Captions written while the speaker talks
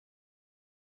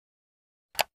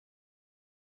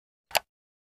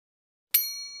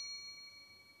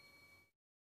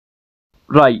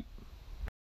Right.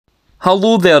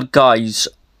 Hello there guys,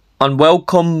 and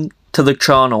welcome to the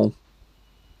channel.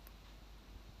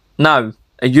 Now,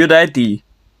 are you ready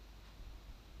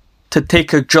to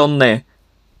take a journey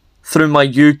through my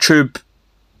YouTube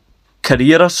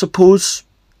career, I suppose?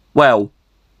 Well,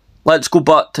 let's go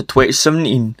back to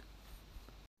 2017,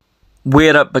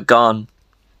 where it began.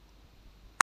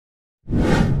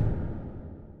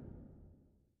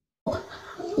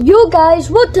 Yo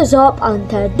guys, what is up? And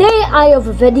today I have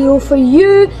a video for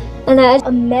you, and it is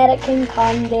American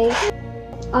Candy.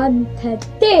 And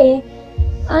today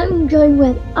I'm joined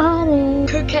with Annie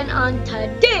cooking, and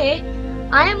today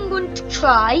I am going to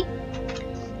try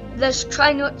this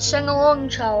Try Not Sing Along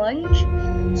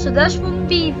challenge. So this won't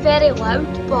be very loud,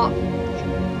 but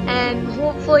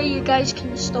hopefully you guys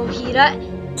can still hear it.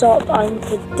 What's up? And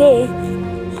today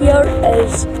here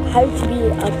is how to be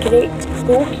a great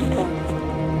goalkeeper.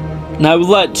 Now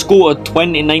let's go to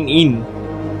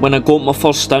 2019, when I got my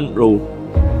first intro.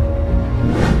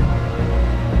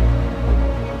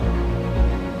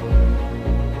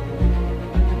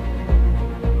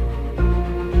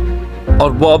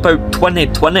 Or what about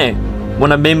 2020,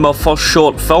 when I made my first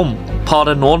short film,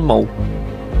 Paranormal?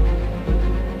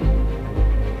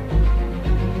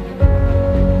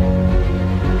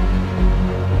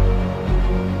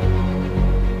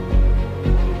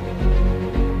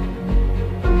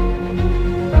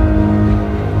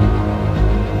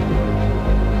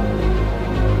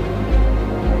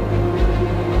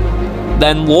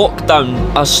 Then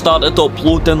lockdown, I started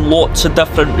uploading lots of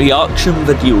different reaction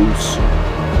videos.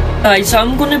 Guys,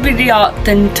 I'm going to be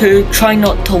reacting to Try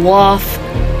Not to Laugh.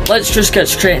 Let's just get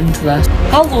straight into this.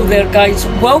 Hello there guys,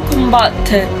 welcome back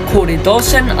to Corey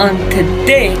Dawson, and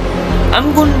today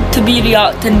I'm going to be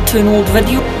reacting to an old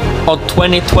video of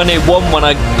 2021 when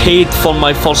I paid for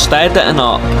my first editing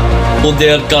app. Hello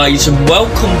there guys, and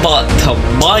welcome back to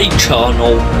my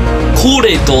channel,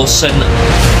 Corey Dawson.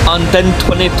 And in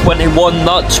 2021,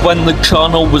 that's when the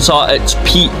channel was at its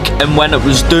peak and when it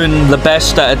was doing the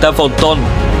best it had ever done.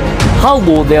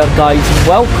 Hello there guys, and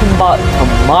welcome back to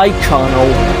my channel,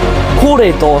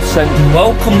 Corey Dawson.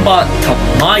 Welcome back to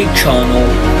my channel,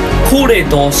 Corey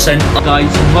Dawson. Guys,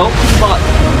 and welcome back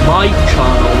to my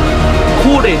channel,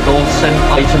 Corey Dawson.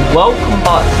 Guys, and welcome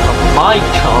back to my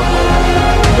channel,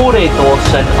 Corey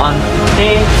Dawson. And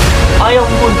today I am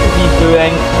going to be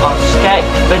doing a sketch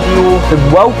video. And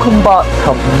welcome back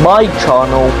to my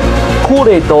channel,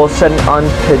 Corey Dawson, and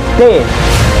today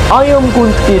I am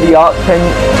going to be reacting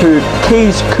to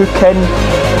Kay's cooking.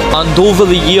 And over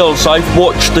the years I've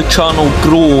watched the channel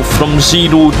grow from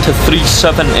 0 to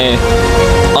 370,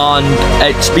 and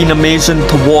it's been amazing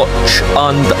to watch,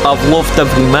 and I've loved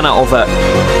every minute of it.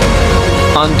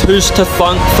 And who's to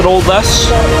thank for all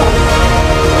this?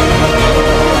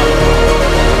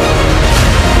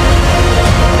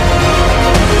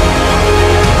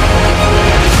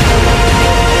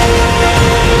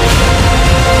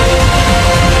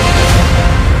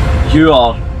 You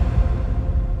are.